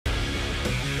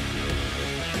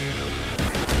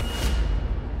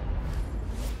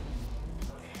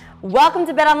Welcome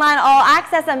to BetOnline All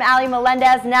Access. I'm Ali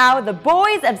Melendez. Now, the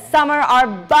boys of summer are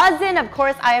buzzing. Of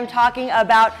course, I am talking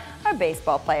about our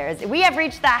baseball players. We have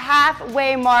reached the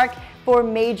halfway mark for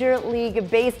Major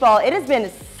League Baseball. It has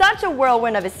been such a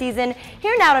whirlwind of a season.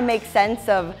 Here now to make sense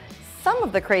of some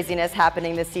of the craziness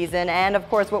happening this season, and of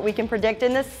course what we can predict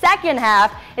in the second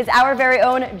half, is our very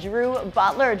own Drew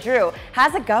Butler. Drew,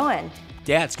 how's it going?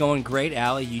 Yeah, it's going great,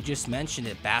 Allie. You just mentioned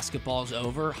it. Basketball's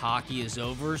over, hockey is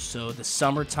over, so the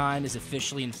summertime is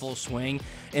officially in full swing.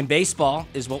 And baseball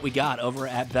is what we got over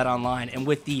at BetOnline. And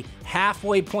with the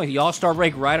halfway point, the All-Star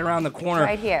break right around the corner,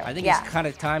 right here. I think it's kind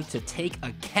of time to take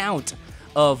account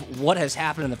of what has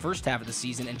happened in the first half of the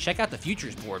season and check out the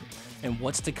futures board and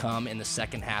what's to come in the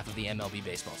second half of the MLB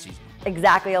baseball season.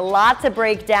 Exactly, a lot to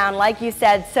break down, like you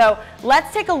said. So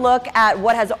let's take a look at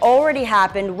what has already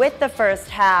happened with the first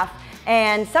half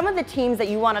and some of the teams that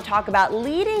you want to talk about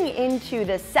leading into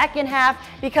the second half,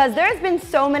 because there's been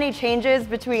so many changes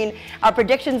between our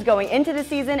predictions going into the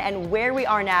season and where we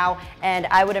are now, and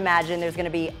I would imagine there's going to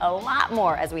be a lot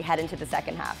more as we head into the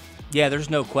second half. Yeah,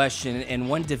 there's no question, and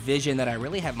one division that I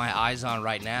really have my eyes on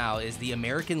right now is the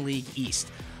American League East.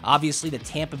 Obviously, the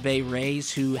Tampa Bay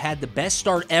Rays, who had the best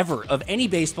start ever of any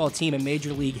baseball team in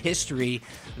Major League history,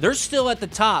 they're still at the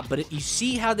top, but you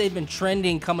see how they've been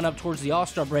trending coming up towards the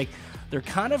All-Star break. They're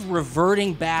kind of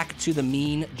reverting back to the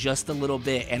mean just a little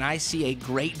bit, and I see a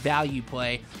great value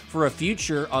play for a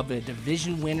future of a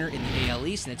division winner in the AL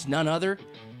East, and it's none other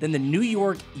than the New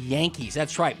York Yankees.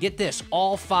 That's right. Get this.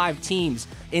 All 5 teams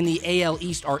in the AL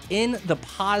East are in the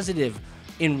positive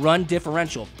in run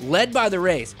differential, led by the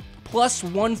Rays, plus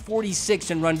 146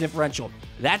 in run differential.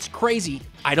 That's crazy.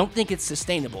 I don't think it's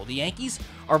sustainable. The Yankees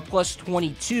are plus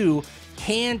 22.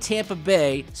 Can Tampa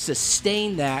Bay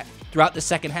sustain that throughout the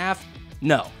second half?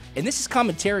 No. And this is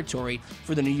common territory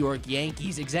for the New York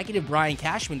Yankees. Executive Brian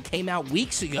Cashman came out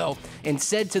weeks ago and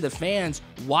said to the fans,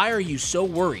 why are you so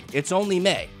worried? It's only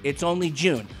May. It's only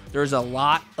June. There's a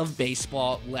lot of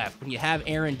baseball left. When you have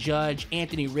Aaron Judge,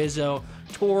 Anthony Rizzo,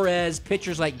 Torres,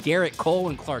 pitchers like Garrett Cole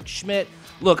and Clark Schmidt.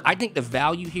 Look, I think the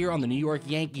value here on the New York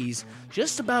Yankees,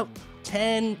 just about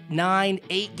 10, 9,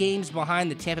 8 games behind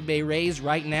the Tampa Bay Rays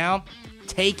right now.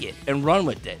 Take it and run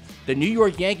with it. The New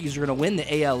York Yankees are going to win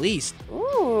the AL East.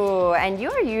 Ooh, and you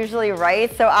are usually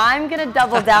right, so I'm going to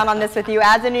double down on this with you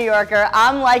as a New Yorker.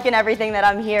 I'm liking everything that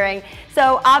I'm hearing.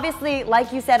 So obviously,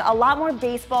 like you said, a lot more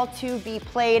baseball to be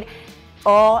played,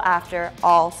 all after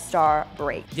All-Star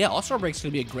break. Yeah, All-Star break is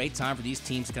going to be a great time for these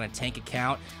teams to kind of tank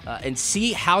account and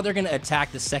see how they're going to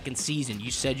attack the second season. You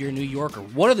said you're a New Yorker.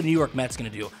 What are the New York Mets going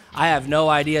to do? I have no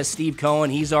idea. Steve Cohen,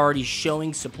 he's already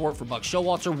showing support for Buck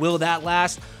Showalter. Will that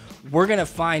last? We're going to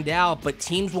find out, but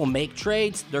teams will make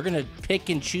trades. They're going to pick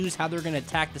and choose how they're going to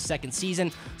attack the second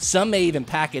season. Some may even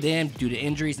pack it in due to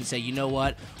injuries and say, you know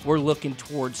what, we're looking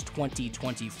towards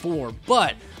 2024.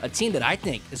 But a team that I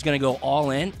think is going to go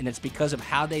all in, and it's because of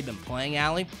how they've been playing,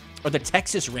 Allie, are the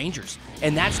Texas Rangers.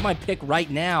 And that's my pick right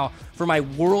now for my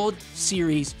World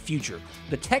Series future.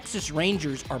 The Texas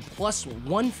Rangers are plus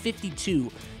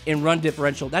 152 in run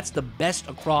differential. That's the best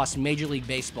across Major League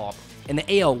Baseball. And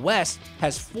the AL West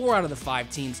has 4 out of the 5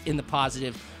 teams in the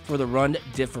positive for the run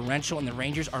differential, and the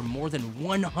Rangers are more than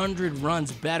 100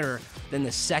 runs better than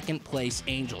the second-place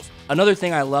Angels. Another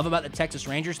thing I love about the Texas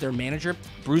Rangers, their manager,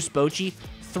 Bruce Bochy,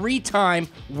 3-time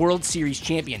World Series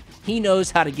champion. He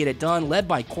knows how to get it done, led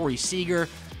by Corey Seager.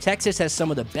 Texas has some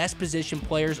of the best position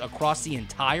players across the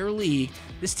entire league.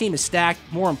 This team is stacked.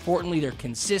 More importantly, they're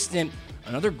consistent.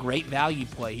 Another great value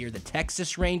play here, the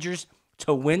Texas Rangers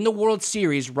to win the World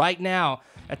Series right now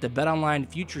at the BetOnline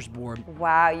Futures Board.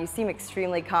 Wow, you seem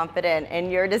extremely confident in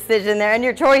your decision there and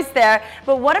your choice there.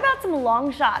 But what about some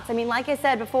long shots? I mean, like I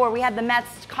said before, we had the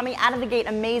Mets coming out of the gate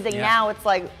amazing. Yeah. Now it's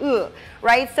like, ugh,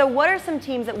 right? So what are some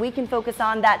teams that we can focus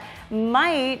on that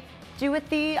might do it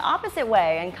the opposite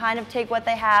way and kind of take what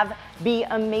they have, be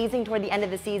amazing toward the end of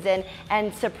the season,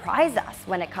 and surprise us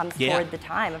when it comes toward the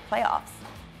time of playoffs?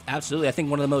 Absolutely. I think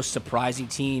one of the most surprising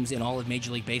teams in all of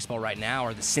Major League Baseball right now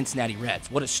are the Cincinnati Reds.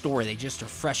 What a story. They just are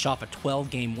fresh off a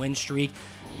 12-game win streak.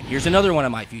 Here's another one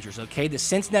of my futures, okay? The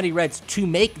Cincinnati Reds to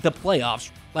make the playoffs.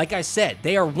 Like I said,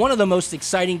 they are one of the most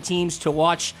exciting teams to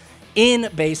watch in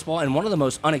baseball and one of the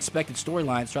most unexpected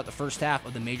storylines throughout the first half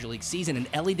of the Major League season. And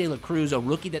Elly De La Cruz, a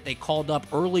rookie that they called up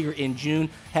earlier in June,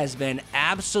 has been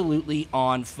absolutely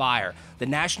on fire. The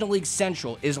National League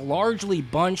Central is largely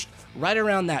bunched right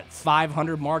around that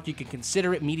 500 mark. You can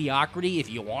consider it mediocrity if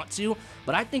you want to,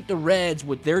 but I think the Reds,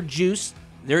 with their juice,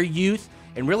 their youth,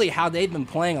 and really how they've been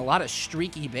playing a lot of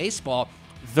streaky baseball,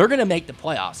 they're going to make the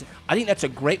playoffs. I think that's a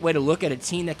great way to look at a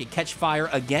team that could catch fire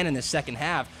again in the second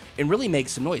half and really make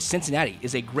some noise. Cincinnati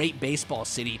is a great baseball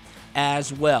city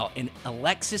as well. And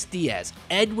Alexis Diaz,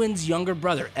 Edwin's younger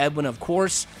brother. Edwin, of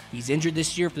course, he's injured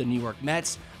this year for the New York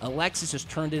Mets. Alexis has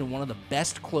turned into one of the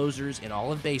best closers in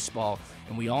all of baseball,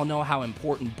 and we all know how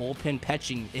important bullpen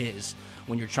pitching is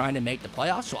when you're trying to make the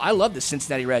playoffs. So I love the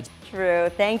Cincinnati Reds. True.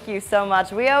 Thank you so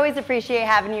much. We always appreciate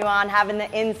having you on, having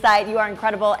the insight. You are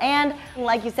incredible. And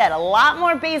like you said, a lot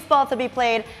more baseball to be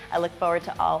played. I look forward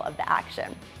to all of the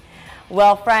action.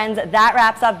 Well, friends, that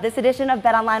wraps up this edition of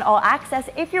BetOnline All Access.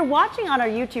 If you're watching on our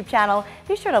YouTube channel,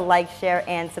 be sure to like, share,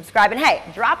 and subscribe. And hey,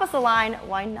 drop us a line.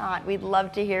 Why not? We'd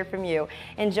love to hear from you.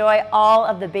 Enjoy all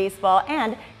of the baseball,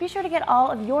 and be sure to get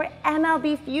all of your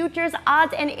MLB futures,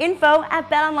 odds, and info at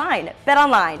BetOnline.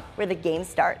 BetOnline, where the game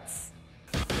starts.